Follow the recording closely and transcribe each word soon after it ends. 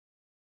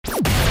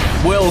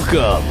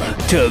Welcome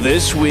to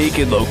This Week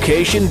in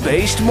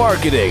Location-Based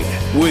Marketing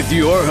with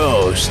your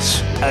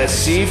hosts,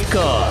 Asif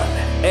Khan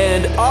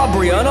and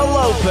Aubriana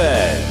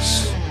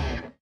Lopez.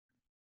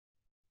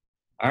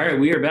 All right,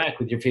 we are back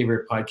with your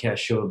favorite podcast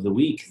show of the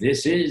week.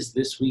 This is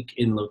This Week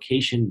in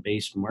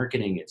Location-Based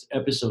Marketing. It's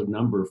episode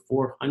number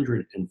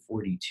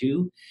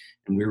 442,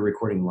 and we're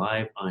recording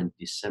live on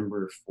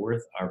December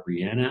 4th.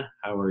 Aubriana,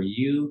 how are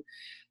you?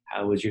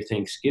 How was your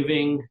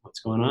Thanksgiving?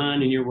 What's going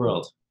on in your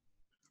world?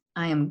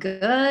 I am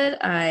good.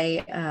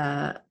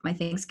 My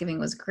Thanksgiving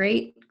was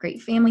great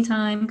family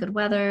time, good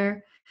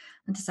weather.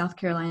 Went to South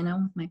Carolina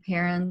with my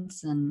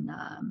parents, and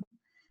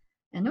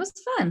it was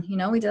fun. You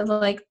know, we did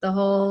like the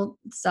whole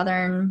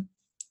Southern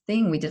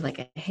thing. We did like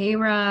a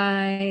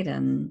hayride,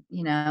 and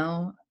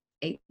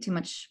ate too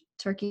much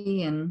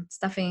turkey and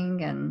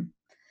stuffing, and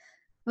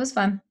it was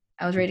fun.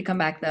 I was ready to come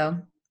back though.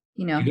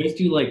 You guys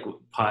do like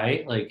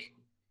pie,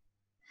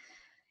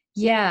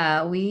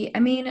 Yeah,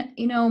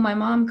 my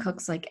mom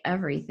cooks like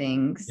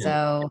everything,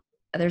 so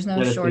there's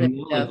no shortage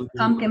of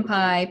pumpkin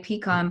pie,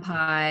 pecan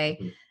pie,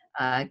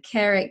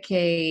 carrot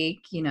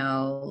cake,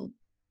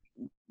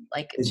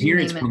 like here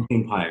it's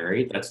pumpkin pie,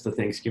 right? That's the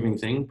Thanksgiving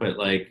thing, but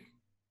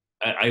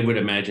I would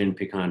imagine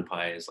pecan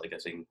pie is like a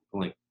thing,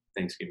 like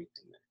Thanksgiving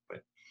thing there.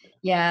 But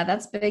yeah,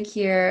 that's big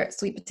here.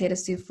 Sweet potato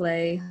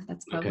souffle,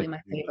 that's probably my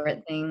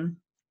favorite thing.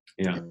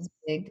 Yeah, it's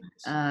big.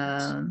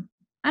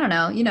 I don't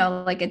know,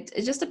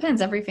 it just depends.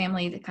 Every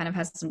family that kind of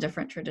has some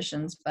different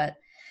traditions, but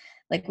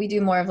like we do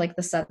more of like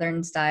the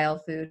Southern style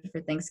food for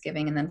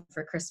Thanksgiving. And then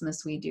for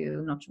Christmas, we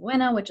do Noche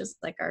Buena, which is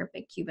like our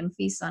big Cuban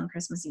feast on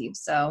Christmas Eve.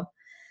 So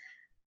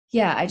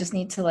yeah, I just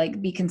need to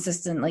like be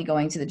consistently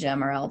going to the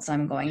gym, or else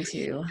I'm going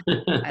to,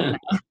 I don't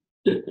know.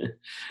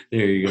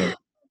 There you go.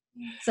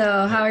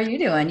 So how are you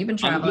doing? You've been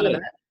traveling a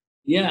bit.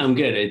 Yeah, I'm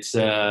good. It's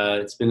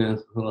been a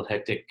little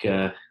hectic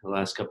the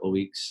last couple of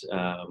weeks.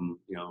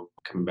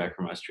 Coming back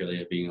from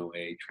Australia, being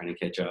away, trying to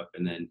catch up,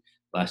 and then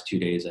last 2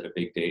 days at a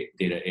big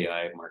data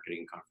AI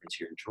marketing conference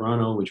here in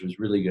Toronto, which was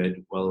really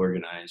good, well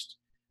organized.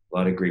 A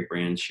lot of great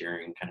brands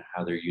sharing kind of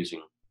how they're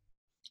using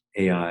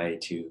AI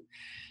to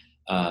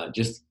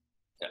just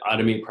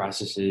automate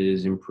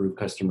processes, improve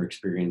customer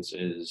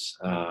experiences.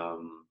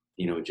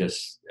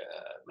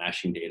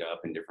 Mashing data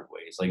up in different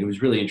ways. Like it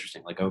was really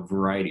interesting, like a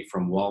variety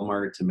from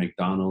Walmart to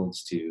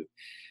McDonald's to,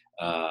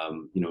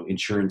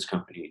 insurance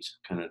companies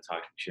kind of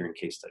sharing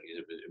case studies.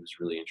 It was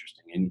really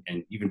interesting.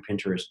 And even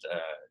Pinterest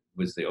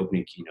was the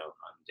opening keynote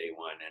on day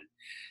one.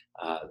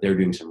 And they're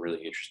doing some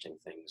really interesting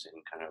things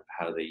and kind of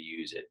how they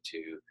use it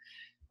to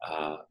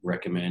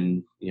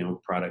recommend,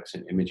 products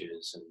and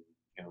images and,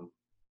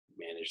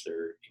 manage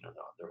their,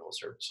 their whole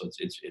service. So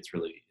it's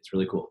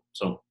really cool.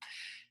 So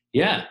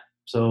yeah.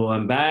 So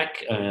I'm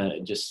back,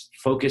 just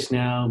focused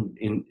now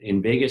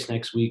in Vegas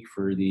next week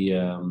for the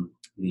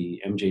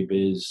MJ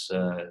Biz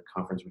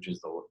conference, which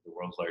is the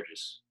world's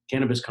largest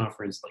cannabis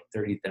conference, like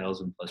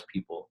 30,000 plus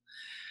people,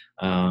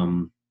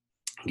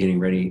 getting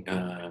ready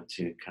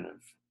to kind of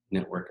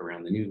network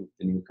around the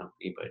new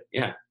company. But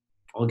yeah,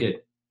 all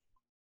good.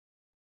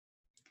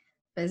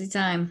 Busy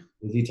time.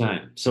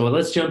 So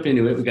let's jump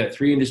into it. We've got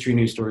 3 industry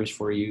news stories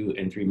for you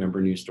and 3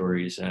 member news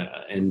stories.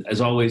 And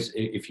as always,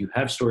 if you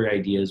have story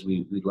ideas,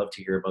 we'd love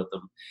to hear about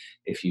them.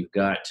 If you've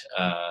got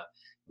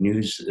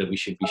news that we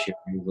should be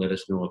sharing, let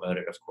us know about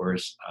it, of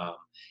course.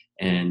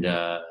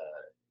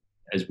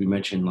 As we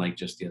mentioned, like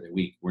just the other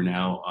week, we're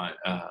now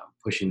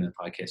pushing the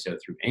podcast out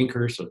through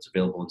Anchor. So it's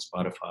available on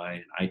Spotify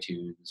and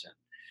iTunes and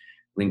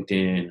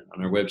LinkedIn and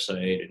on our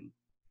website and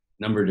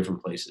number of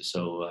different places.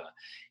 So,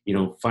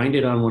 find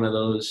it on one of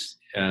those,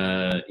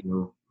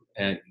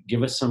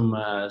 give us some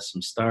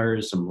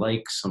stars, some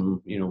likes,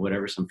 some,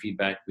 whatever, some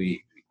feedback.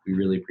 We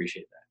really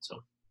appreciate that. So,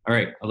 all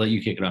right, I'll let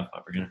you kick it off,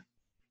 Aubriana.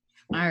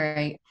 All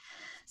right.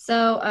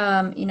 So,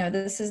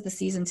 this is the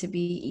season to be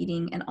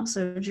eating and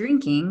also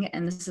drinking.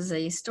 And this is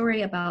a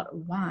story about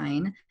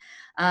wine.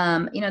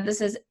 This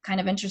is kind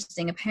of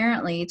interesting.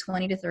 Apparently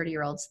 20 to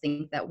 30-year-olds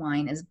think that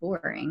wine is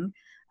boring.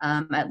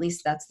 At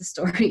least that's the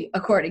story,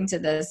 according to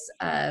this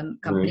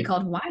company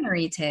called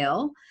Winery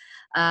Tale,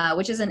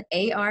 which is an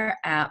AR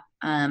app.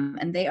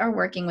 And they are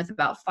working with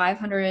about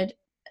 500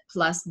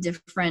 plus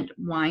different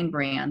wine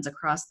brands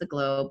across the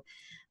globe.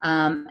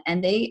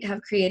 And they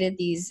have created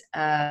these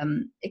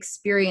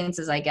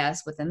experiences, I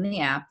guess, within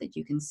the app that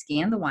you can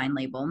scan the wine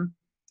label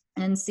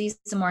and see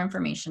some more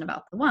information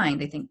about the wine.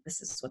 They think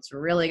this is what's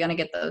really going to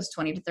get those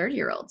 20 to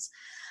 30-year-olds.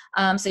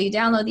 So you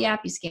download the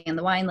app, you scan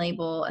the wine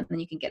label, and then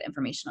you can get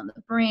information on the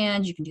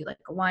brand. You can do like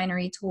a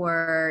winery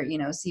tour,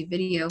 see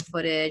video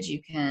footage.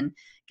 You can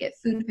get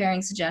food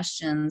pairing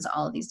suggestions,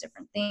 all of these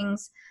different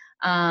things.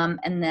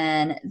 And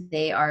then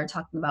they are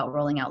talking about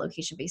rolling out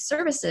location-based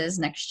services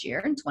next year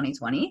in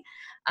 2020.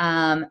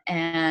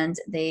 And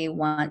they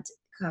want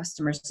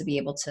customers to be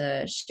able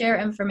to share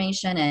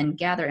information and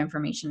gather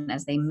information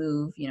as they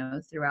move,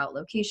 throughout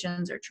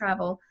locations or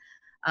travel.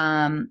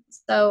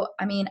 So,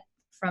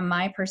 from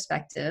my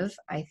perspective,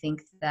 I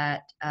think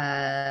that,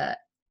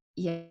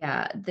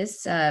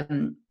 this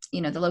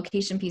the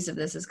location piece of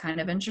this is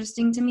kind of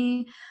interesting to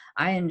me.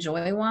 I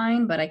enjoy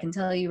wine, but I can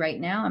tell you right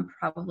now, I'm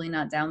probably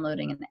not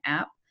downloading an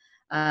app.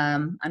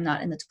 I'm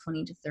not in the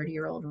 20 to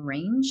 30-year-old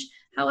range,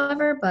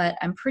 however, but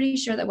I'm pretty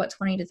sure that what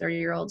 20 to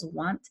 30-year-olds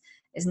want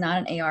is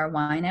not an AR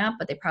wine app,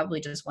 but they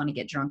probably just want to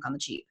get drunk on the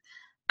cheap.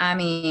 I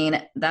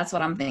mean, that's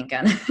what I'm thinking.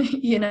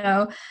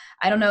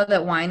 I don't know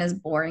that wine is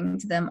boring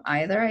to them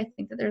either. I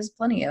think that there's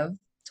plenty of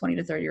 20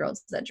 to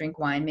 30-year-olds that drink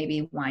wine.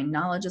 Maybe wine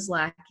knowledge is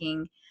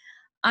lacking.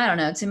 I don't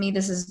know. To me,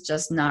 this is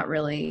just not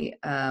really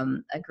a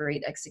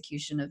great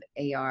execution of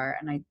AR,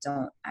 and I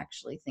don't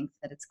actually think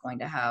that it's going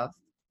to have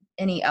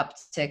any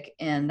uptick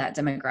in that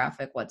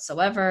demographic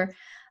whatsoever.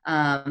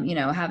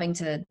 Having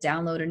to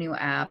download a new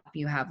app,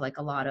 you have like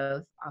a lot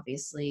of,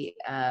 obviously,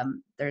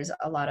 there's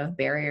a lot of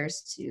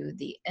barriers to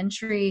the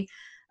entry.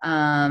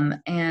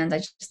 And I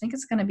just think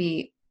it's going to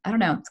be, I don't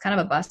know, it's kind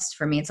of a bust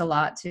for me. It's a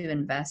lot to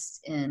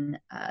invest in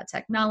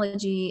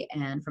technology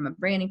and from a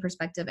branding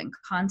perspective and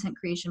content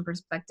creation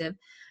perspective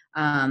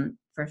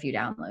for a few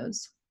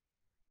downloads.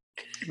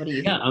 What do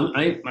you think?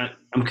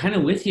 I'm kind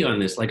of with you on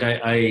this. Like,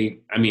 I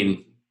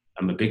mean,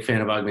 I'm a big fan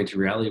of augmented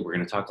reality. We're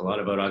going to talk a lot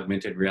about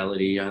augmented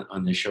reality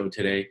on the show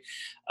today.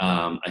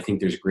 I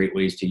think there's great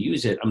ways to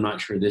use it. I'm not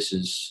sure this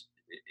is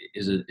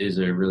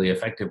a really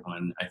effective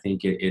one. I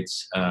think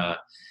it's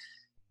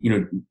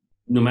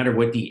no matter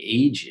what the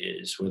age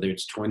is, whether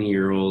it's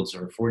 20-year-olds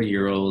or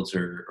 40-year-olds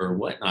or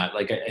whatnot,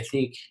 like I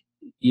think,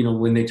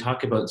 when they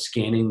talk about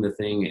scanning the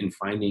thing and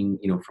finding,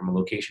 from a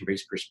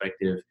location-based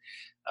perspective,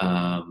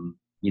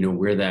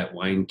 where that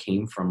wine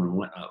came from and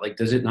whatnot, like,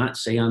 does it not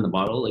say on the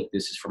bottle, like,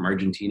 this is from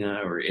Argentina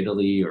or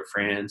Italy or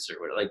France or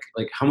what?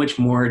 Like how much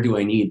more do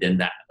I need than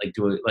that? Like,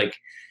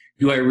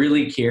 do I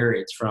really care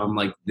it's from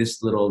like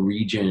this little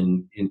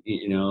region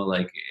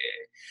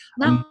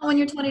Not when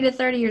you're 20 to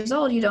 30 years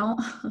old, you don't.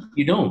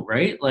 You don't,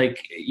 right?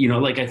 Like,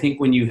 I think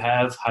when you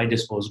have high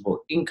disposable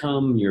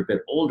income, you're a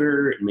bit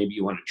older, and maybe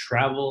you want to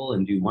travel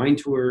and do wine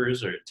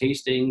tours or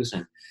tastings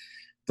and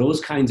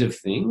those kinds of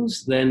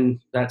things, then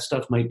that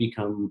stuff might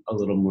become a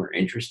little more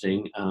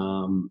interesting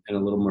and a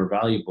little more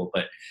valuable.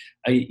 But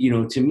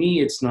to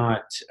me, it's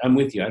not. I'm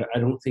with you. I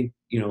don't think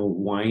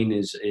wine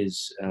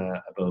is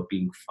about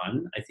being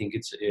fun. I think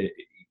it's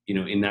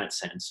in that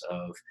sense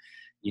of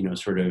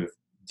sort of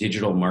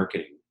digital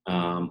marketing.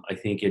 I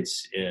think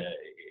it's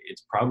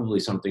probably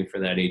something for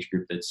that age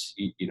group that's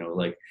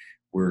like,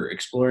 we're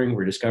exploring,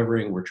 we're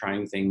discovering, we're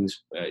trying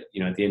things, but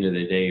at the end of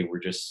the day, we're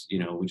just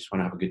we just want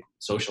to have a good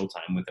social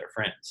time with our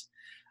friends.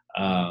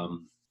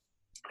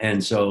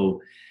 And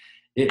so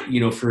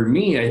for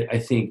me, I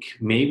think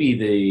maybe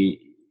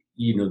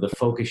the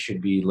focus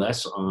should be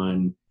less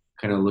on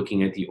kind of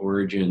looking at the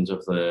origins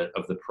of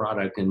the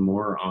product and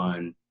more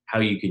on how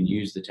you can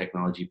use the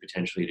technology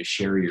potentially to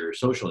share your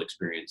social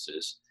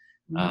experiences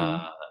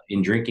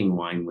in drinking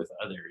wine with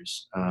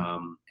others,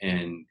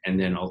 and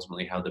then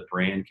ultimately how the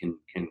brand can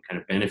kind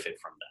of benefit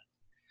from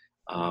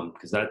that,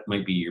 because that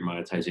might be your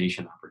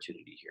monetization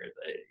opportunity here.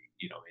 That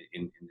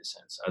in the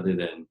sense, other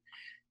than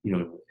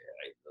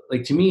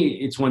like, to me,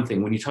 it's one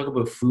thing when you talk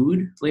about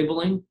food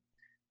labeling,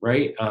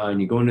 right?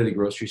 And you go into the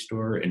grocery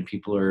store and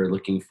people are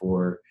looking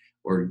for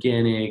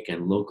organic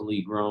and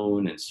locally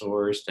grown and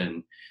sourced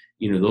and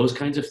those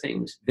kinds of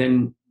things.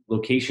 Then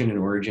location and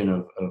origin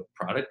of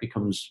product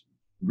becomes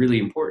really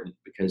important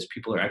because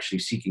people are actually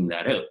seeking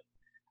that out.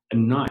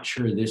 I'm not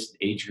sure this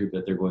age group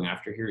that they're going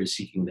after here is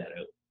seeking that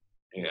out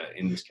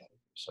in this category.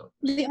 So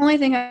the only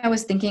thing I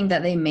was thinking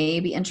that they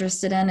may be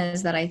interested in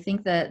is that I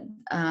think that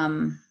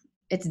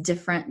it's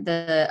different.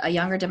 A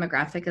younger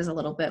demographic is a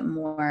little bit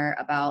more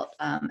about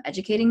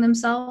educating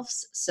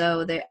themselves.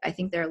 So I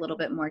think they're a little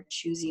bit more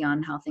choosy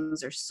on how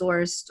things are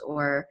sourced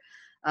or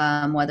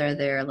whether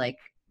they're like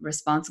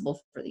responsible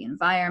for the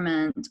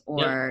environment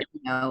or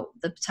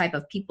the type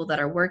of people that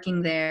are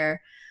working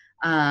there.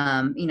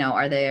 Are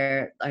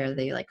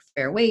they like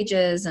fair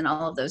wages and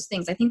all of those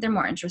things. I think they're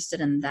more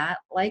interested in that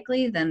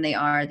likely than they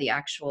are the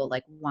actual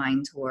like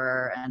wine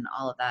tour and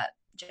all of that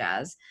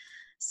jazz.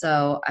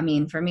 So, I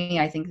mean, for me,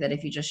 I think that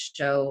if you just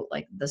show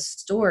like the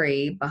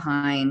story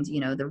behind,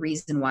 the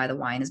reason why the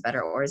wine is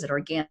better, or is it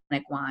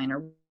organic wine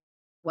or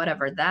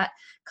whatever, that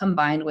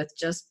combined with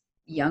just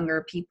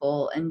younger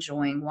people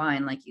enjoying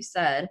wine, like you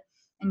said,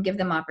 and give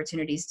them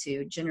opportunities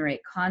to generate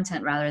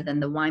content rather than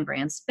the wine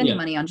brands spending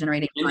money on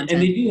generating content.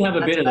 And they do have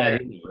a bit of that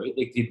in there, right?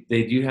 Like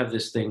they do have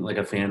this thing, like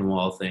a fan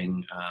wall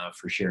thing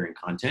for sharing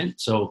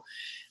content. So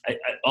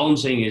all I'm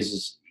saying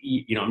is,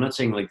 I'm not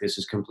saying like this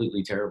is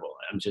completely terrible.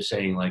 I'm just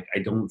saying like, I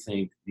don't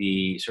think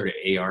the sort of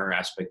AR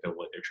aspect of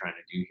what they're trying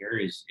to do here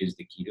is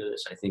the key to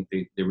this. I think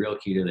the real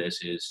key to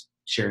this is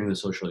sharing the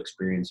social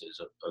experiences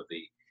of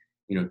the,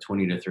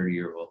 20 to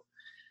 30-year-old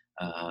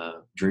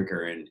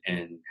drinker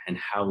and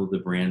how the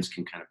brands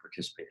can kind of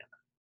participate in that.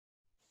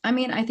 I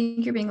mean, I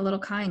think you're being a little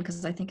kind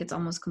because I think it's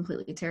almost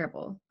completely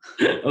terrible.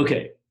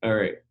 Okay. All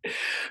right.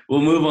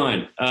 We'll move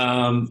on.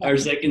 Our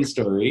second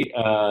story.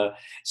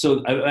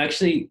 So I've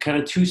actually kind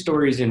of two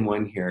stories in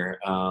one here,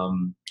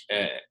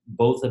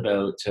 both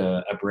about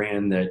a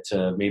brand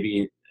that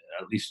maybe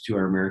at least to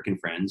our American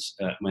friends,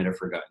 might have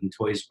forgotten,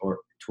 Toys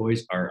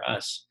R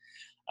Us,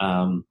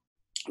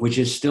 which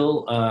is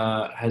still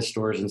has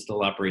stores and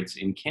still operates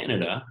in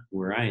Canada,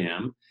 where I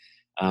am.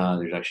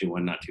 There's actually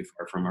one not too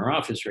far from our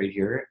office right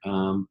here.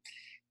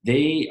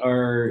 They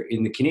are,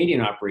 in the Canadian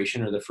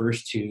operation, are the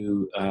first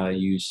to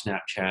use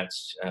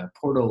Snapchat's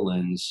portal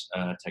lens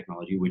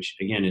technology, which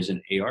again is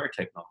an AR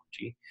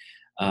technology.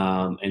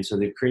 And so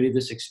they've created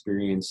this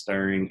experience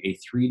starring a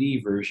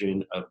 3D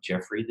version of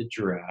Jeffrey the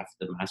giraffe,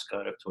 the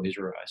mascot of Toys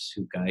R Us,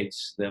 who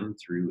guides them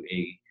through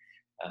a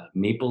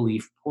maple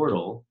leaf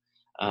portal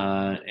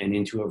and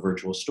into a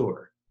virtual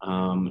store.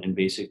 And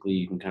basically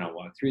you can kind of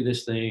walk through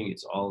this thing.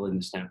 It's all in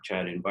the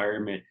Snapchat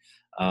environment.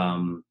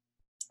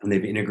 And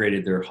they've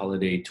integrated their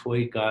holiday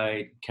toy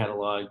guide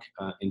catalog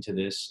into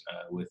this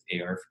with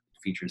AR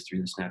features through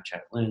the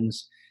Snapchat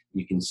lens.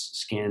 You can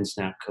scan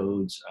snap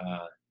codes,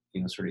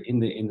 sort of in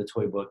the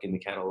toy book, in the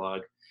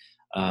catalog.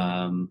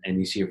 And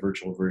you see a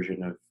virtual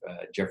version of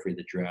Jeffrey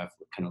the giraffe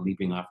kind of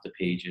leaping off the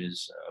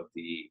pages of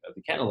the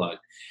catalog.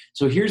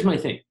 So here's my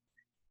thing.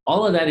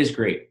 All of that is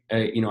great.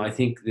 I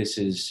think this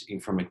is,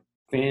 from a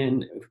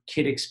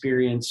kid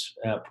experience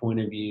point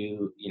of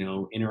view,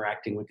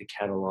 interacting with the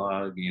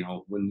catalog.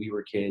 When we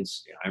were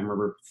kids, I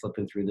remember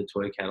flipping through the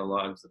toy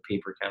catalogs, the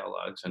paper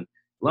catalogs, and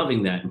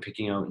loving that and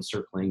picking out and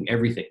circling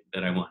everything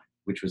that I wanted,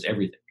 which was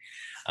everything.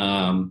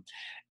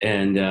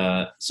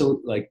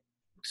 So like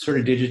sort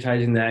of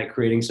digitizing that,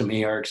 creating some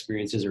AR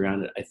experiences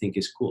around it, I think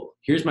is cool.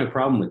 Here's my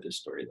problem with this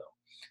story though.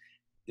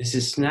 This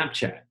is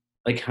Snapchat.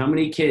 Like, how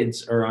many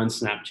kids are on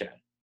Snapchat?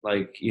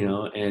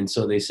 And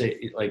so they say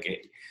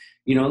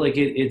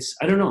it's,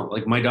 I don't know,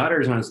 like my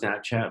daughter's on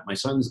Snapchat, my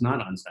son's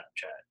not on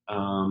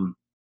Snapchat.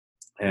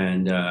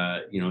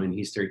 And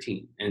he's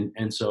 13.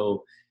 And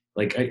so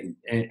I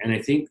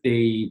think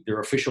their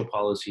official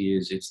policy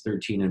is it's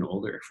 13 and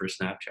older for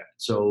Snapchat.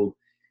 So,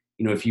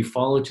 if you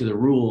follow to the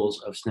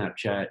rules of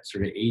Snapchat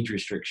sort of age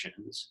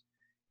restrictions,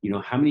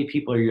 how many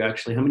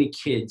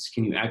kids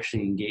can you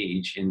actually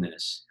engage in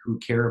this who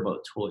care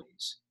about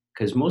toys?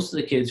 Because most of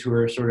the kids who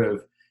are sort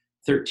of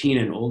 13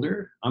 and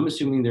older, I'm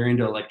assuming they're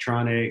into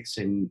electronics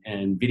and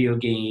video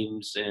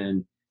games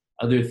and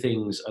other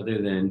things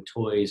other than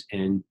toys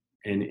and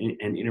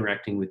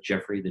interacting with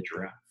Jeffrey the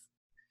giraffe.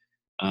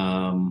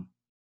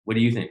 What do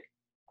you think?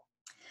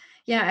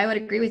 Yeah, I would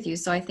agree with you.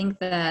 So I think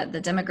that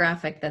the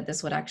demographic that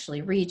this would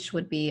actually reach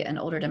would be an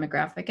older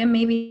demographic, and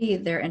maybe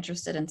they're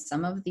interested in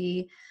some of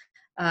the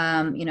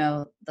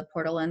the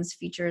portal lens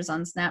features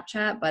on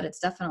Snapchat, but it's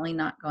definitely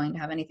not going to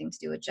have anything to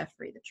do with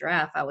Jeffrey the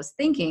giraffe. I was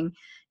thinking,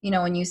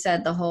 when you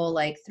said the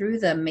whole through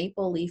the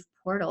maple leaf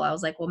portal, I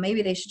was like, well,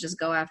 maybe they should just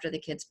go after the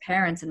kids'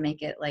 parents and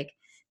make it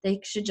they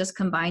should just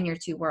combine your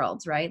two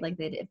worlds, right?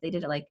 If they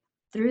did it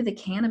through the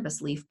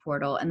cannabis leaf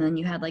portal, and then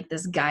you had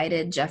this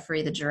guided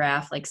Jeffrey the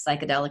giraffe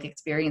psychedelic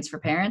experience for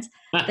parents,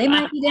 they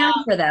might be down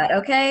for that.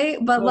 Okay,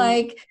 but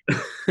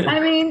I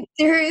mean,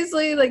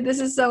 seriously, this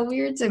is so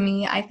weird to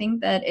me. I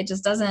think that it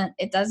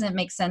doesn't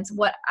make sense.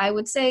 What I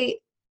would say,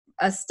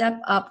 a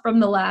step up from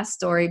the last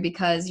story,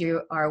 because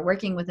you are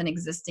working with an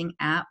existing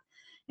app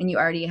and you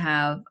already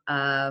have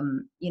a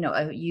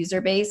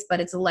user base, but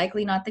it's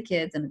likely not the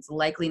kids and it's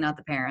likely not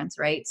the parents,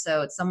 right?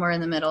 So it's somewhere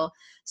in the middle.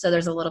 So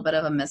there's a little bit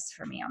of a miss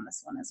for me on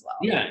this one as well.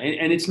 Yeah,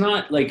 and it's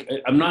not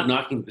I'm not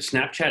knocking the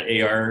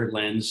Snapchat AR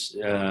lens,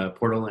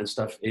 portal lens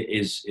stuff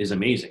is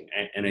amazing,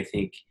 and I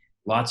think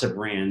lots of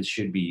brands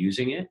should be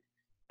using it.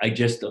 I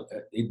just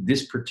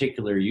this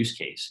particular use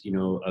case,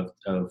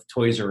 of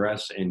Toys R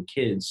Us and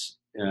kids,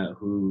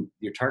 who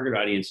your target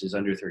audience is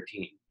under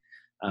 13,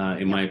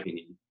 in my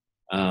opinion.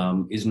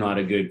 Is not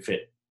a good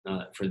fit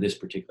for this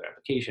particular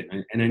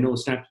application. And I know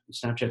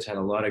Snapchat's had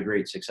a lot of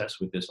great success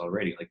with this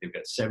already. They've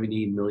got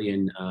 70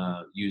 million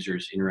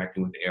users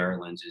interacting with AR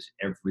lenses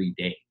every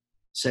day.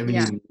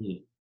 70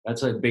 million.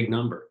 That's a big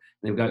number.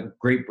 And they've got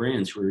great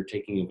brands who are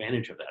taking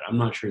advantage of that. I'm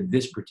not sure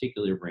this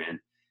particular brand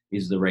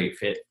is the right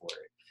fit for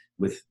it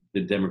with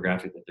the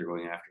demographic that they're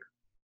going after.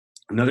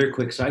 Another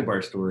quick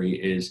sidebar story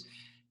is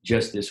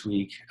just this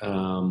week,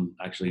 I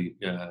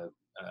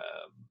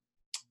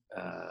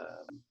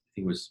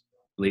think it was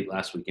late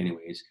last week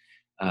anyways,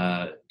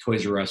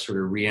 Toys R Us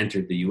sort of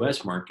re-entered the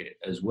US market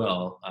as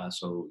well.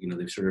 So,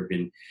 they've sort of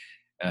been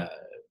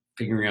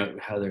figuring out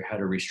how to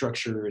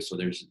restructure. So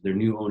there's their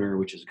new owner,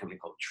 which is a company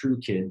called True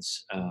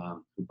Kids,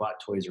 who bought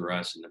Toys R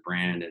Us and the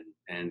brand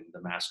and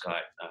the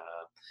mascot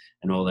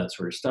and all that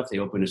sort of stuff. They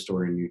opened a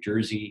store in New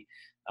Jersey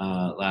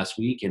last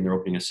week, and they're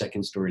opening a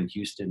second store in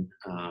Houston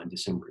on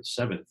December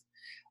 7th.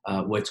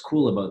 What's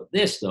cool about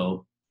this,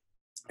 though,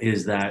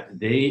 is that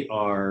they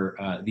are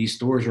these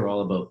stores are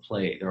all about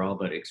play. They're all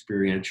about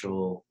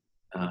experiential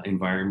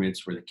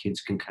environments where the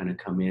kids can kind of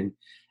come in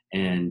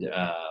and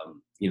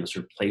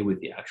sort of play with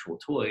the actual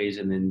toys.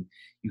 And then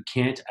you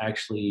can't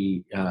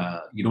actually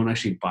you don't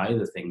actually buy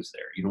the things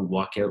there. You don't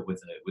walk out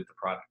with the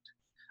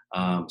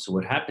product. So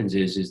what happens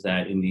is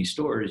that in these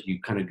stores you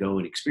kind of go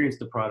and experience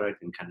the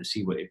product and kind of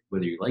see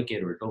whether you like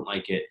it or don't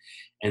like it,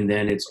 and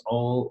then it's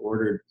all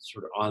ordered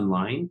sort of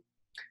online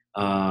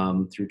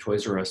through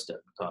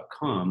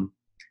toysrus.com,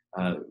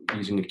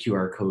 using a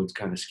QR codes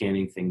kind of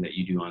scanning thing that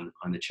you do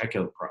on the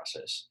checkout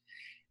process.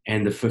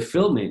 And the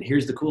fulfillment,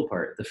 here's the cool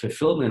part, the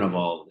fulfillment of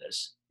all of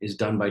this is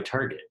done by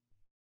Target.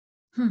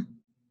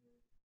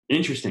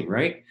 Interesting,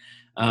 right?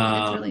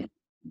 That's really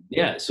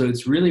Yeah, so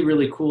it's really,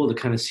 really cool to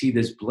kind of see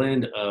this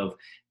blend of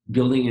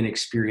building an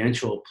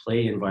experiential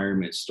play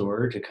environment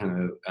store to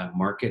kind of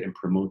market and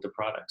promote the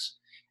products,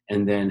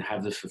 and then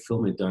have the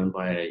fulfillment done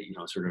by a,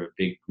 sort of a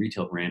big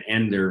retail brand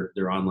and their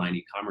online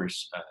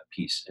e-commerce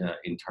piece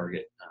in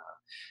Target,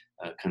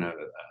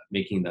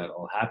 making that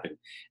all happen.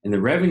 And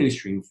the revenue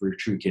stream for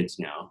True Kids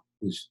now,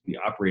 who's the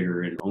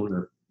operator and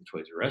owner of the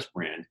Toys R Us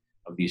brand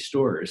of these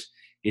stores,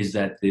 is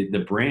that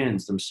the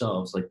brands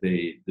themselves, like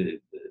the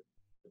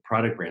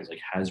product brands like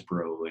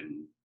Hasbro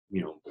and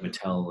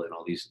Mattel and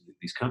all these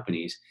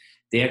companies,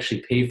 they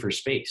actually pay for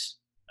space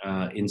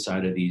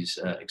inside of these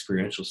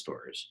experiential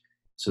stores,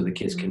 so the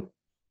kids can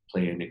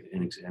play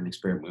and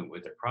experiment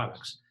with their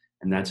products,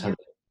 and that's how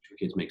True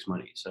Kids makes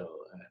money. So,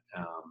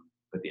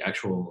 but the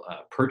actual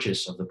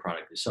purchase of the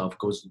product itself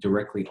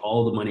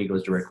all the money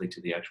goes directly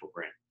to the actual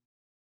brand.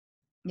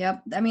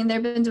 Yep. I mean,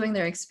 they've been doing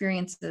their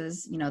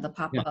experiences, the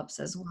pop-ups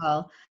as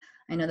well.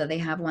 I know that they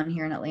have one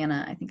here in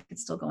Atlanta. I think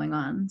it's still going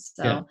on.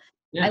 So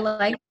I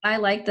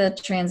like the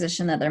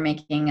transition that they're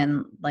making,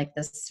 and like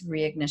this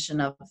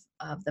reignition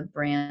of the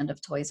brand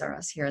of Toys R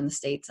Us here in the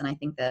States. And I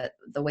think that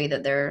the way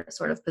that they're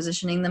sort of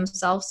positioning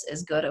themselves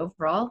is good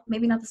overall.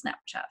 Maybe not the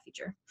Snapchat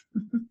feature.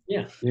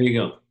 Yeah, there you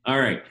go. All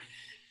right.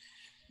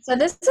 So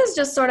this is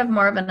just sort of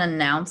more of an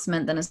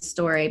announcement than a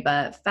story,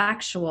 but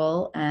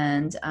factual.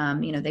 And,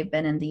 they've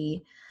been in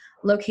the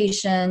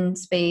location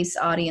space,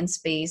 audience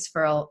space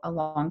for a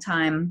long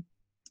time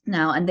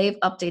now, and they've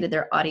updated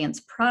their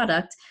audience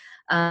product.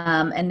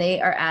 And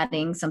they are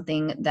adding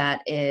something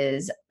that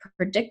is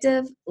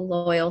predictive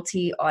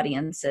loyalty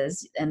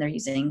audiences, and they're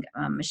using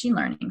machine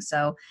learning.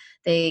 So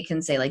they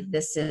can say, like,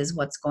 this is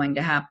what's going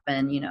to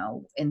happen,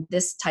 in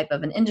this type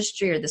of an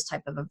industry or this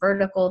type of a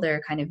vertical.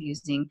 They're kind of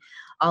using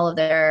all of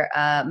their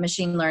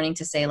machine learning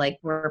to say, like,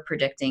 we're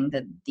predicting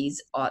that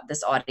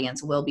this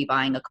audience will be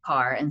buying a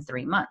car in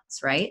 3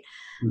 months, right?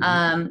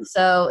 Mm-hmm.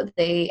 So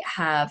they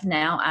have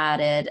now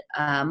added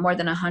more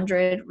than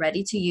 100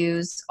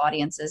 ready-to-use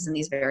audiences in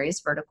these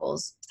various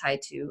verticals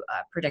tied to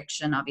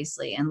prediction,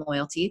 obviously, and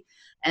loyalty.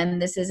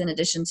 And this is in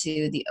addition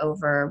to the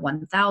over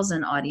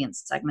 1,000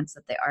 audience segments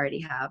that they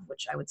already have,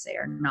 which I would say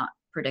are not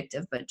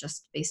predictive, but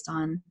just based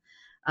on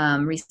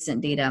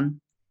recent data.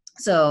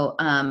 So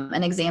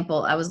an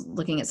example, I was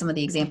looking at some of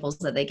the examples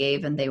that they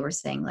gave, and they were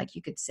saying, like,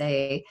 you could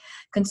say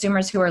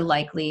consumers who are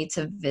likely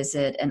to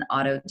visit an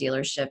auto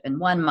dealership in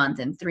 1 month,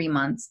 in 3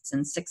 months,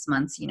 in 6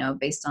 months,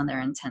 based on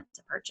their intent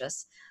to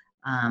purchase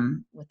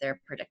with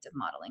their predictive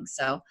modeling.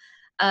 So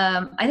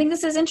I think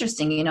this is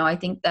interesting. I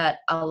think that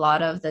a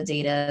lot of the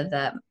data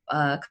that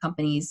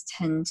companies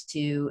tend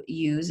to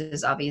use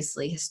is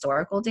obviously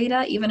historical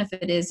data, even if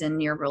it is in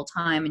near real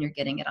time and you're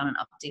getting it on an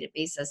updated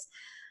basis.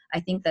 I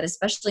think that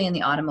especially in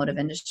the automotive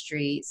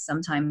industry,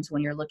 sometimes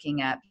when you're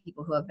looking at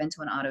people who have been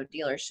to an auto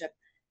dealership,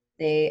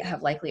 they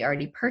have likely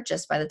already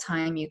purchased by the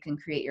time you can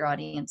create your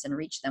audience and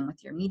reach them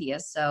with your media.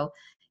 So,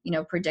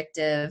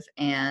 predictive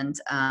and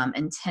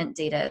intent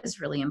data is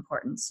really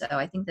important. So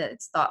I think that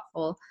it's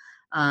thoughtful.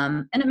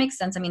 And it makes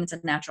sense. I mean, it's a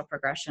natural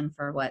progression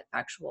for what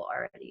Factual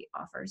already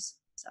offers.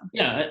 So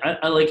yeah,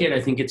 I like it. I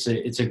think it's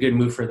a good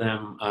move for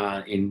them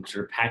in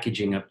sort of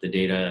packaging up the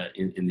data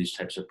in these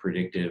types of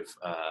predictive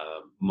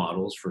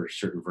models for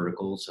certain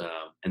verticals,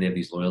 and they have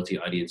these loyalty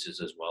audiences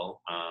as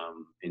well,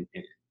 in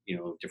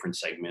different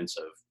segments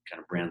of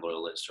kind of brand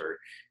loyalists or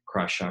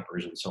cross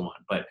shoppers and so on.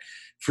 But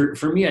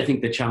for me, I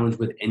think the challenge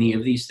with any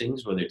of these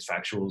things, whether it's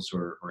Factuals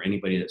or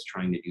anybody that's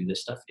trying to do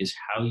this stuff, is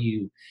how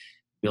you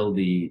build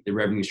the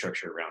revenue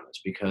structure around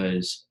this.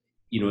 Because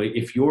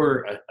if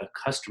you're a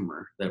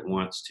customer that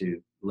wants to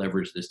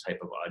leverage this type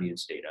of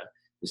audience data,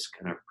 this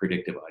kind of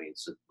predictive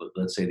audience,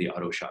 let's say the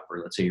auto shopper,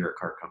 let's say you're a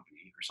car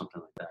company or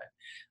something like that,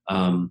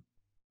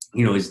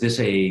 is this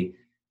a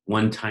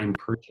one-time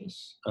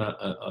purchase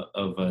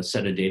of a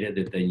set of data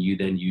that you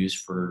use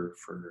for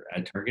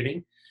ad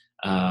targeting?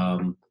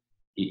 And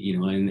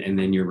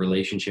then your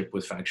relationship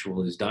with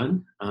Factual is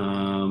done,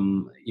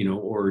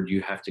 or do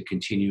you have to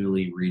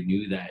continually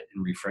renew that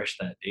and refresh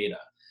that data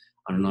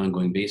on an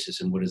ongoing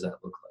basis, and what does that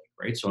look like,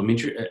 right? So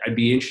I'd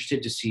be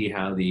interested to see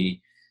how the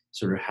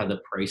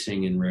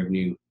pricing and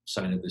revenue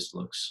side of this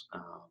looks,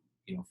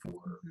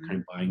 for kind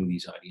of buying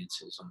these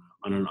audiences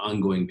on an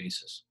ongoing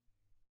basis.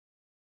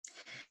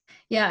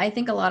 Yeah, I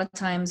think a lot of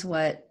times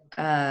what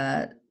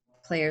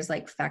players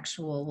like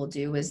Factual will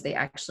do is they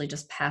actually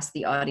just pass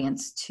the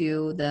audience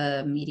to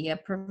the media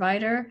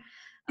provider.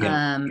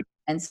 Yeah.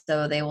 And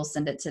so they will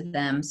send it to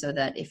them so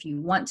that if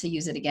you want to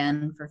use it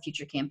again for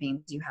future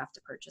campaigns, you have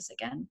to purchase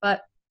again.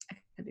 But I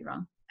could be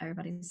wrong.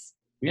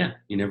 Yeah,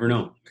 you never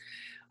know.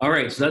 All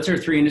right, so that's our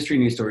 3 industry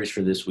news stories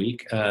for this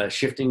week.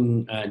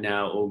 Shifting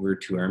now over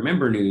to our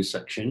member news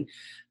section.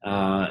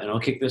 And I'll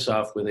kick this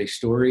off with a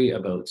story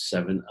about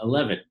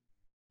 7-Eleven.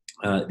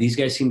 these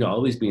guys seem to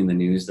always be in the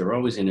news. They're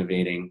always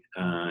innovating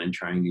and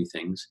trying new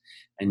things.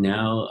 And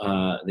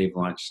now they've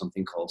launched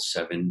something called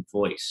 7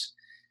 Voice.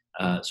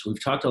 So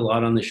we've talked a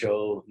lot on the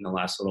show in the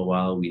last little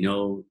while. We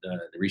know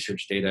the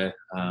research data,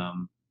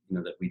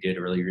 that we did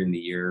earlier in the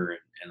year,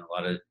 and a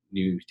lot of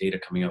new data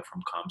coming out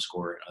from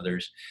ComScore and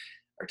others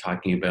are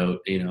talking about,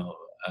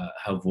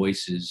 how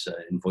voices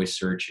and voice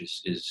search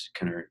is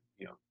kind of,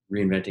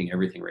 reinventing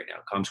everything right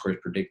now. ComScore is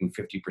predicting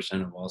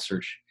 50% of all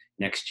search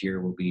next year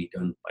will be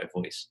done by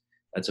voice.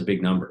 That's a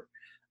big number.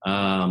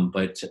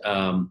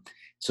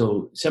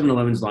 So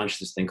 7-Eleven's launched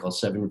this thing called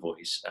 7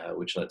 Voice,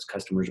 which lets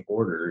customers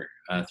order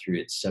through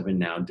its 7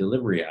 Now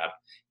delivery app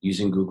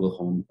using Google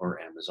Home or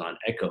Amazon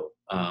Echo.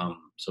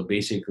 So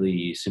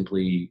basically,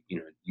 simply,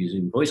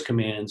 using voice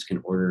commands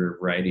can order a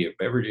variety of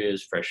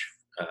beverages,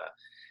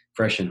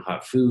 fresh and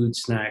hot food,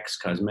 snacks,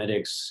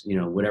 cosmetics,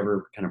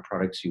 whatever kind of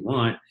products you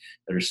want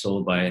that are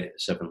sold by a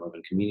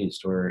 7-Eleven convenience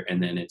store,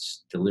 and then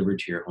it's delivered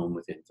to your home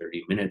within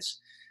 30 minutes,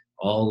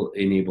 all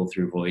enabled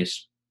through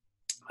voice.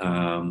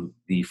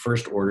 The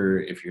first order,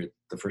 if you're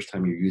the first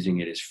time you're using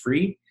it, is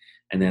free,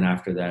 and then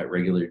after that,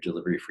 regular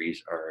delivery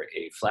fees are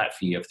a flat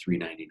fee of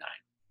 $3.99.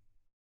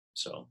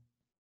 So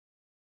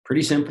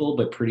pretty simple,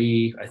 but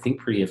pretty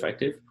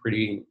effective.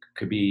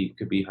 Could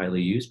be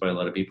highly used by a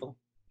lot of people.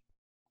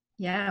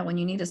 Yeah, when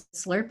you need a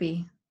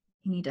Slurpee,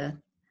 you need to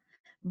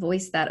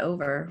voice that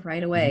over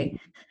right away.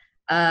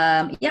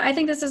 Mm-hmm. Yeah, I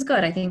think this is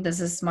good. I think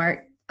this is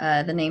smart.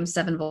 The name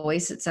 7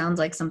 Voice, it sounds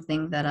like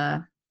something that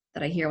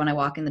I hear when I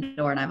walk in the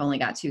door, and I've only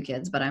got 2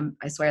 kids, but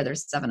I swear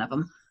there's 7 of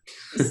them.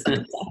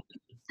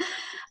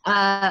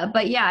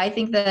 But yeah, I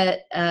think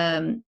that,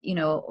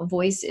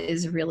 voice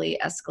is really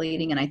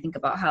escalating, and I think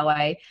about how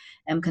I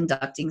am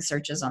conducting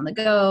searches on the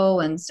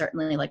go and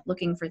certainly like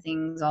looking for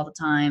things all the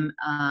time.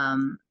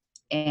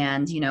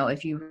 And,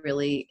 if you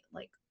really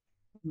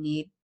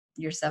need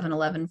your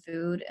 7-Eleven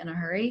food in a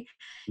hurry,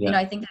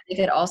 I think that they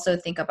could also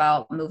think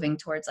about moving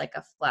towards like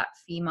a flat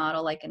fee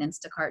model, like an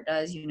Instacart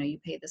does. You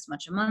pay this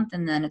much a month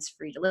and then it's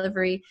free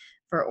delivery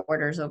for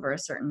orders over a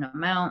certain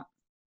amount,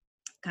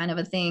 kind of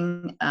a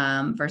thing,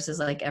 versus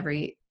like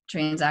every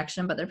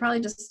transaction. But they're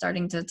probably just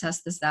starting to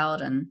test this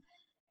out, and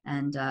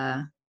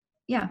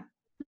yeah,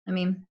 I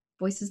mean,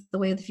 voice is the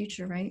way of the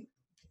future, right?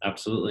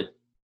 Absolutely.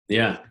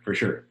 Yeah, for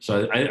sure.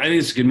 So I think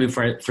it's a good move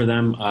for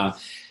them.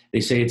 They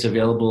say it's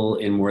available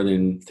in more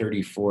than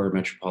 34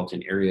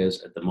 metropolitan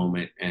areas at the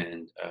moment.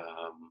 And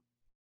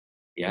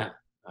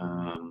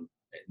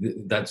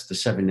that's the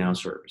 7 Now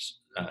service,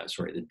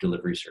 the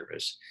delivery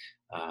service.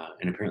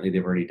 And apparently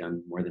they've already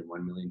done more than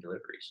 1 million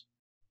deliveries.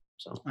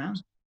 So wow,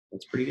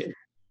 that's pretty good.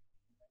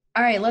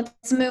 All right,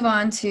 let's move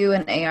on to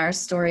an AR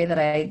story that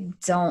I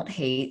don't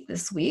hate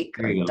this week,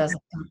 or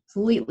doesn't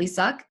completely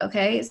suck.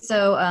 Okay,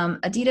 so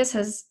Adidas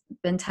has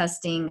been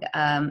testing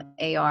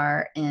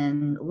AR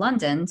in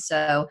London.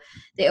 So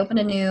they opened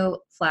a new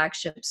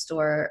flagship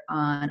store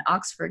on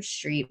Oxford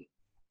Street,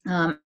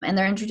 and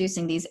they're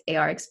introducing these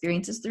AR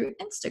experiences through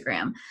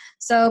Instagram.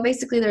 So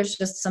basically there's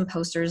just some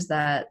posters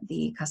that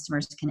the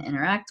customers can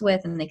interact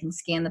with, and they can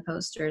scan the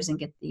posters and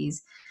get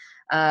these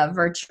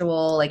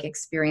virtual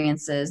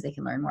experiences. They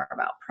can learn more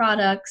about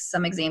products.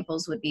 Some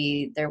examples would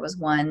be, there was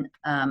one,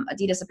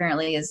 Adidas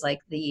apparently is like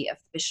the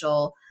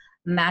official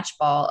match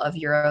ball of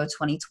Euro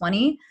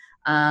 2020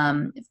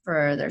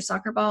 for their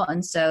soccer ball.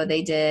 And so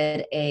they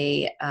did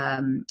an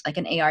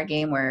AR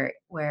game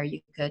where you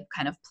could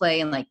kind of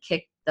play and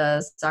kick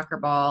the soccer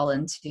ball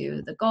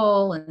into the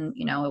goal, and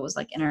it was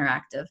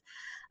interactive.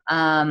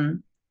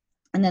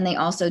 And then they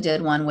also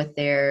did one with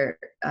their,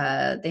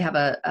 they have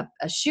a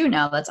shoe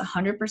now that's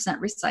 100%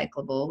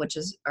 recyclable,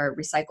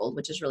 recycled,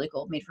 which is really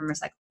cool, made from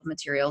recycled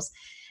materials.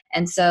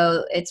 And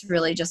so it's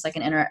really just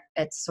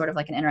it's sort of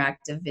like an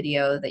interactive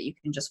video that you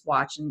can just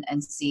watch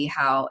and see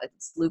how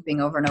it's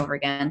looping over and over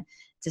again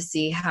to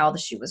see how the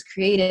shoe was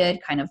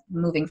created, kind of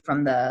moving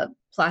from the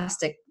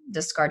plastic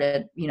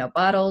discarded,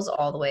 bottles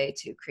all the way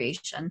to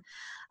creation.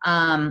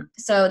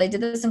 So they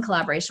did this in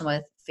collaboration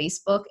with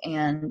Facebook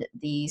and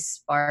the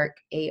Spark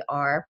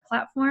AR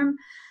platform.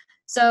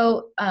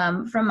 So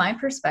from my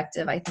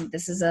perspective, I think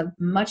this is a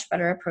much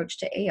better approach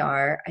to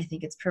AR. I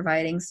think it's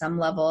providing some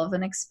level of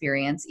an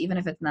experience, even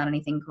if it's not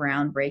anything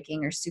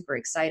groundbreaking or super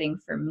exciting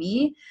for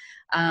me.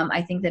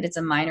 I think that it's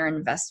a minor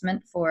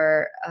investment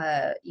for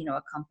a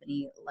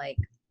company like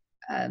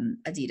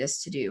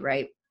Adidas to do,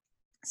 right?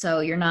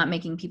 So you're not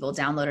making people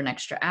download an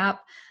extra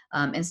app.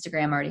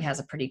 Instagram already has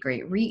a pretty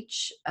great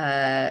reach,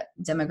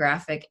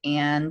 demographic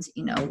and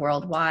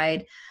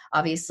worldwide,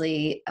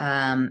 obviously,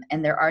 and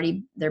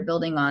they're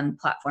building on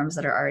platforms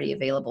that are already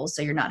available.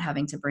 So you're not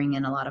having to bring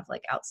in a lot of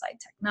outside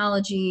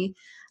technology,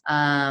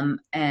 and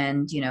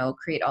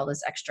create all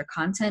this extra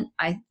content.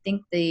 I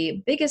think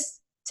the biggest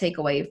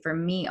takeaway for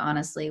me,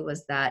 honestly,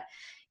 was that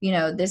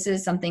this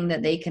is something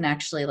that they can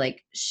actually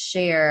like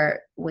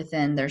share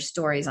within their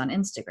stories on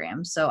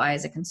Instagram. So I,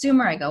 as a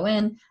consumer, I go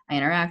in, I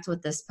interact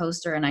with this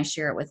poster, and I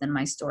share it within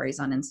my stories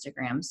on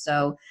Instagram.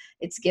 So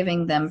it's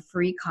giving them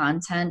free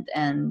content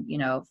and,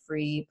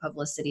 free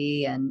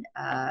publicity, and,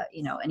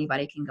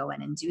 anybody can go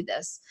in and do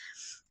this.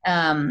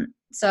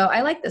 So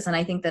I like this, and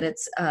I think that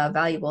it's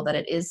valuable that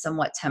it is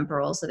somewhat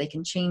temporal, so they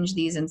can change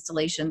these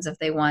installations if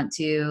they want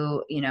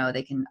to.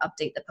 They can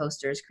update the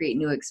posters, create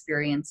new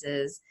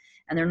experiences,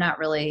 and they're not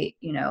really,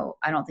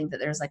 I don't think that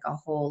there's like a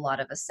whole lot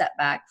of a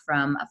setback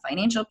from a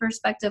financial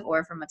perspective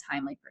or from a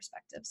timely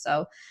perspective.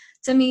 So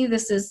to me,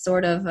 this is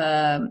sort of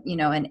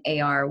an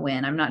AR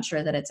win. I'm not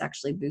sure that it's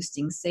actually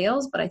boosting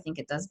sales, but I think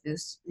it does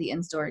boost the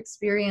in-store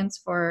experience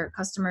for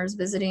customers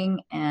visiting,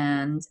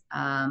 and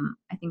I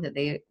think that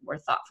they were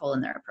thoughtful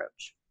in their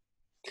approach.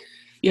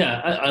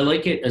 Yeah, I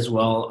like it as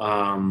well.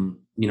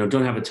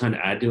 Don't have a ton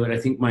to add to it. I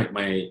think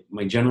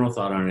my general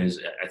thought on it is,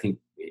 I think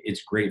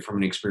it's great from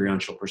an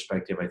experiential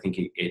perspective. I think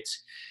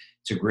it's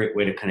a great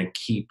way to kind of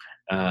keep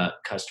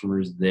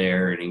customers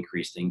there and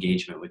increase the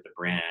engagement with the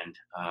brand.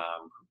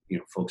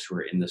 Folks who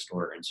are in the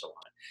store and so on.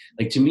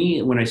 Like, to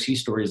me, when I see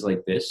stories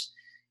like this,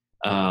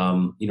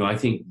 I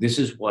think this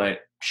is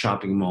what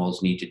shopping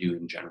malls need to do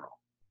in general,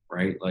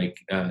 right? Like,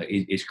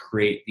 is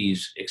create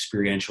these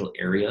experiential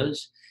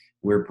areas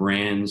where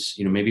brands,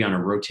 maybe on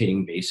a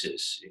rotating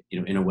basis,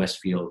 in a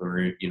Westfield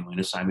or, in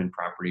a Simon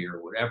property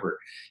or whatever,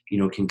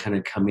 can kind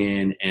of come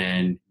in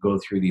and go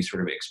through these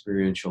sort of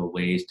experiential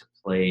ways to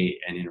play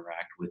and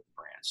interact with the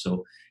brand.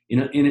 So,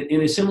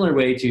 in a similar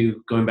way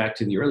to going back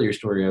to the earlier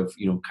story of,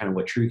 kind of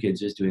what True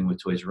Kids is doing with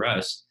Toys R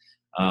Us,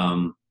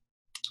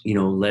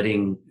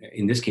 letting,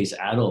 in this case,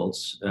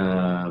 adults, it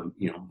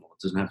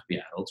doesn't have to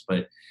be adults,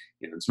 but,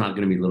 it's not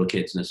going to be little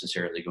kids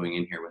necessarily going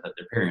in here without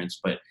their parents,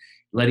 but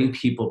letting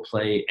people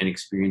play and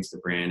experience the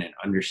brand and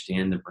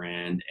understand the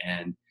brand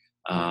and,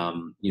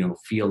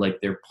 feel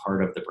like they're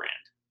part of the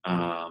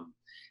brand.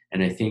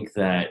 And I think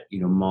that,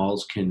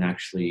 malls can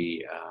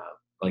actually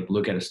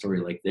look at a story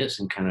like this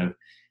and kind of,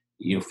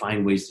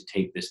 find ways to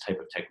take this type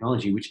of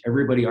technology, which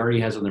everybody already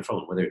has on their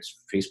phone, whether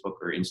it's Facebook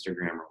or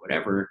Instagram or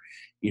whatever.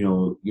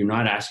 You're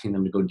not asking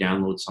them to go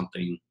download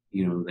something,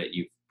 that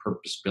you've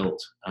purpose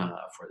built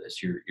for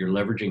this. You're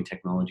leveraging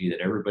technology that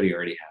everybody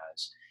already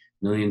has,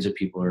 millions of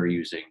people are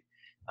using.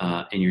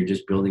 And you're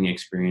just building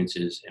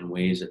experiences and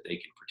ways that they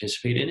can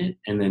participate in it,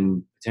 and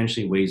then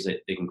potentially ways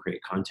that they can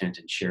create content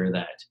and share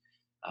that,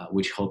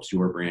 which helps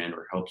your brand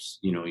or helps,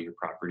 your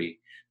property,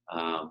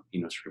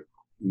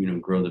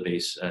 grow the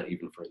base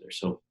even further.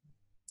 So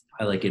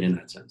I like it in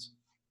that sense.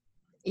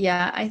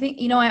 Yeah, I think,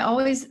 I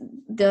always,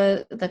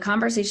 the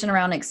conversation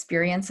around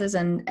experiences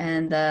and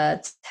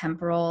the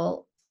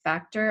temporal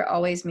factor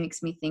always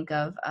makes me think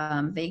of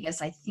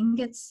Vegas. I think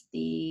it's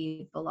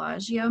the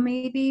Bellagio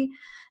maybe,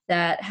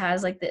 that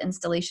has like the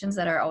installations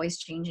that are always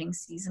changing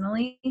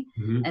seasonally.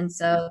 Mm-hmm. And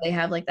so they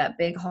have like that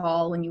big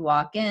hall when you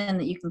walk in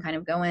that you can kind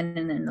of go in,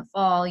 and in the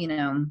fall,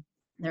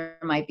 there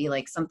might be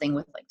like something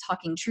with like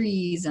talking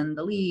trees and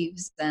the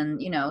leaves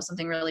and,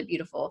 something really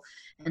beautiful.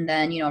 And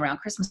then, around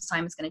Christmas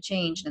time, it's going to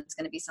change and it's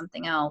going to be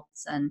something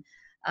else. And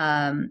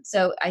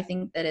so I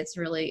think that it's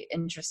really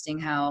interesting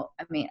how,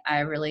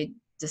 I really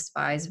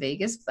despise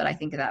Vegas, but I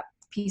think that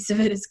piece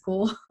of it is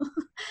cool.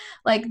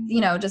 Like,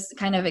 just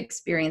kind of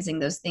experiencing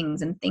those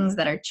things and things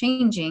that are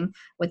changing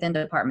within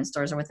department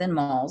stores or within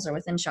malls or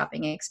within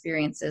shopping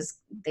experiences.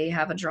 They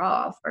have a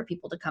draw for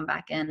people to come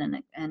back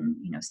in and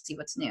see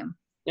what's new.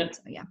 Yep.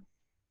 So, yeah.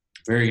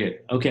 Very good.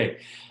 Okay.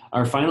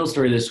 Our final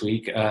story this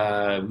week,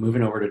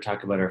 moving over to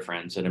talk about our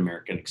friends at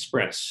American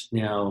Express.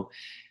 Now,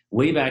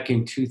 way back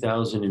in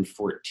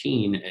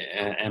 2014,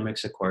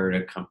 Amex acquired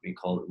a company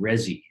called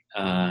Resy.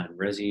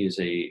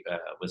 Resy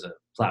was a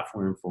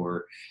platform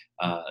for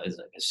is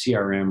like a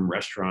CRM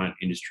restaurant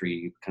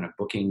industry kind of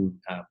booking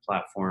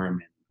platform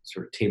and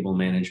sort of table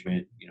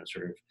management,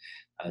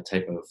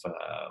 type of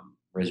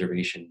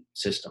reservation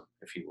system,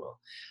 if you will.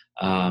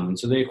 And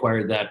so they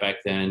acquired that back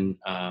then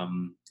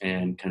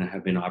and kind of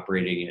have been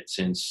operating it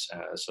since.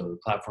 So the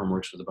platform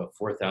works with about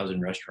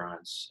 4,000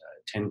 restaurants,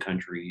 10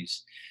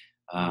 countries,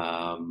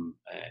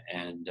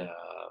 and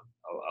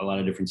a lot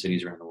of different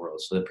cities around the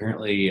world. So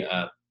apparently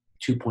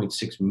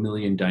 2.6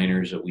 million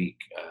diners a week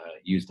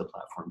use the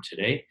platform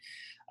today.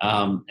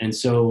 And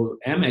so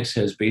Amex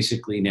has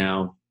basically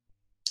now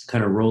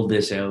kind of rolled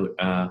this out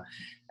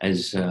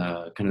as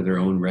kind of their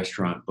own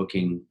restaurant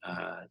booking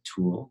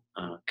tool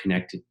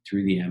connected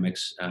through the Amex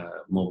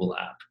mobile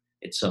app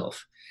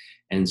itself.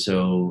 And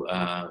so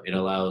it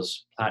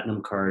allows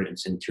Platinum Card and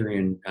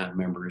Centurion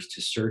members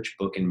to search,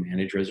 book, and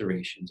manage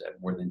reservations at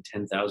more than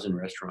 10,000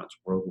 restaurants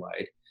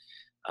worldwide.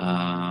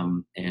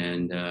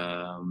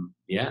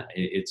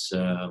 It's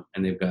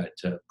and they've got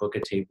Book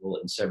a Table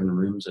and 7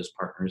 Rooms as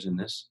partners in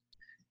this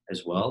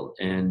as well.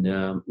 And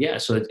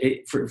so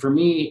for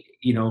me,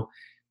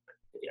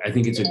 I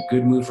think it's a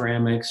good move for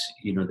Amex.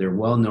 They're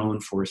well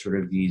known for sort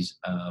of these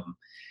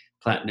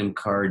Platinum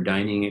Card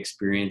dining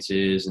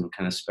experiences and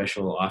kind of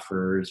special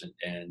offers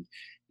and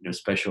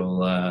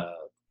special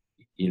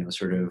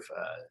sort of,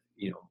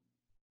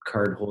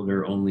 card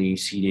holder only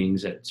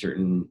seatings at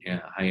certain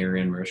higher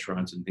end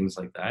restaurants and things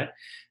like that.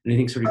 And I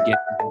think sort of getting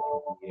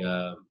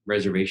the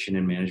reservation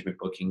and management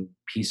booking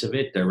piece of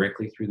it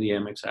directly through the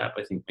Amex app,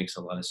 I think makes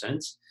a lot of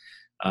sense.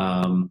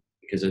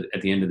 Because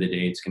at the end of the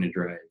day, it's going to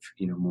drive,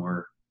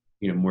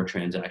 more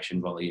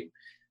transaction volume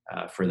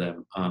for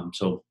them.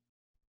 So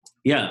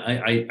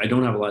yeah, I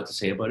don't have a lot to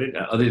say about it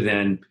other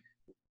than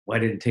why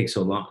did it take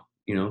so long?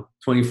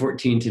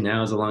 2014 to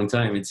now is a long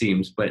time, it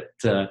seems. But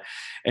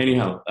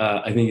anyhow,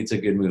 I think it's a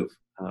good move.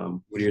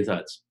 What are your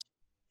thoughts?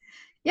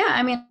 Yeah,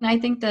 I mean, I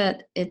think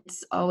that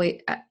it's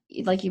always,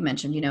 like you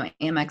mentioned,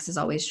 Amex is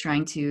always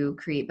trying to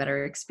create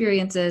better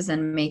experiences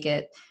and make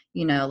it,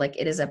 like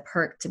it is a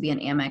perk to be an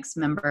Amex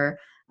member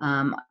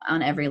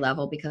on every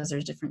level, because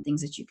there's different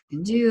things that you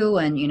can do.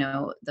 And,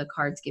 the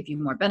cards give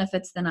you more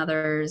benefits than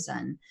others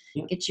and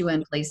get you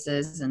in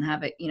places and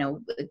have it,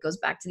 it goes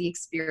back to the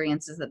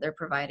experiences that they're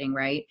providing,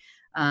 right?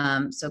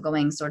 So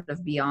going sort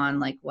of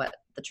beyond like what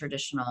the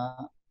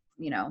traditional,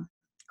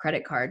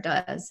 credit card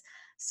does.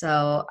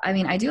 So, I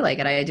mean, I do like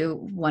it. I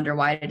do wonder,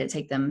 why did it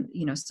take them,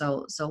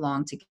 so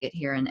long to get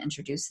here and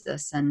introduce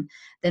this? And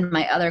then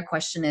my other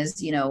question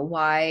is,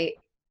 why,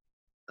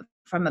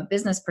 from a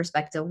business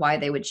perspective, why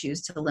they would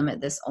choose to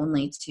limit this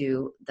only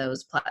to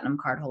those platinum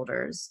card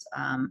holders?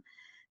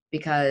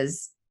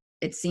 Because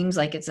it seems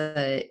like it's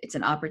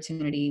an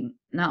opportunity,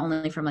 not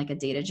only from like a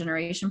data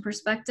generation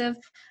perspective,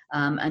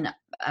 and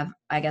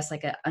I guess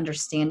like a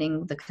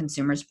understanding the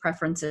consumer's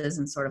preferences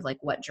and sort of like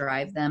what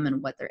drive them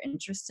and what they're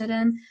interested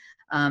in,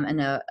 and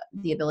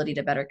the ability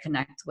to better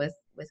connect with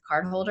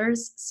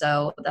cardholders.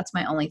 So that's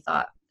my only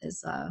thought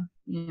is,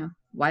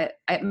 why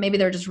maybe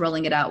they're just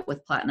rolling it out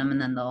with platinum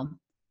and then they'll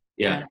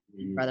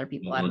for other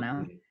people. I don't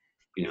know.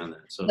 Beyond that,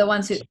 so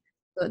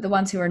the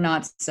ones who are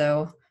not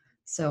so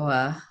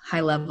high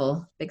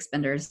level big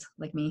spenders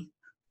like me.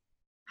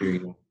 Here you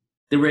go.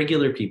 The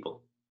regular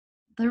people.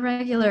 The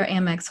regular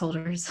Amex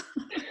holders.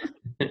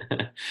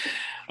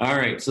 All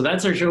right, so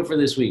that's our show for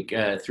this week.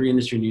 3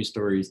 industry news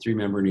stories, 3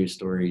 member news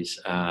stories.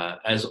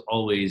 As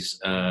always,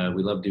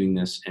 we love doing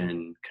this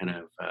and kind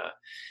of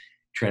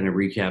trying to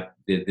recap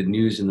the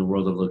news in the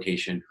world of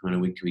location on a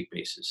week-to-week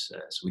basis.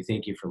 So we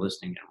thank you for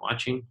listening and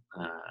watching.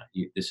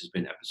 This has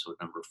been episode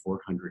number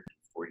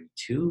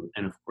 442.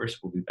 And of course,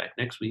 we'll be back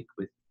next week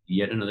with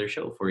yet another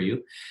show for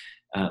you.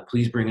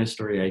 Please bring us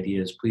story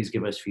ideas. Please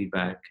give us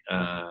feedback.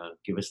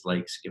 Give us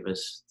likes, give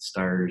us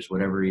stars,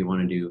 whatever you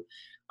want to do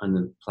on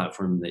the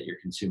platform that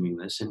you're consuming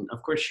this. And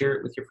of course, share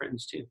it with your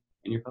friends too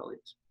and your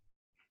colleagues.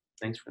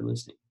 Thanks for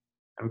listening.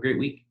 Have a great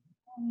week.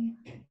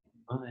 Bye.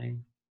 Bye.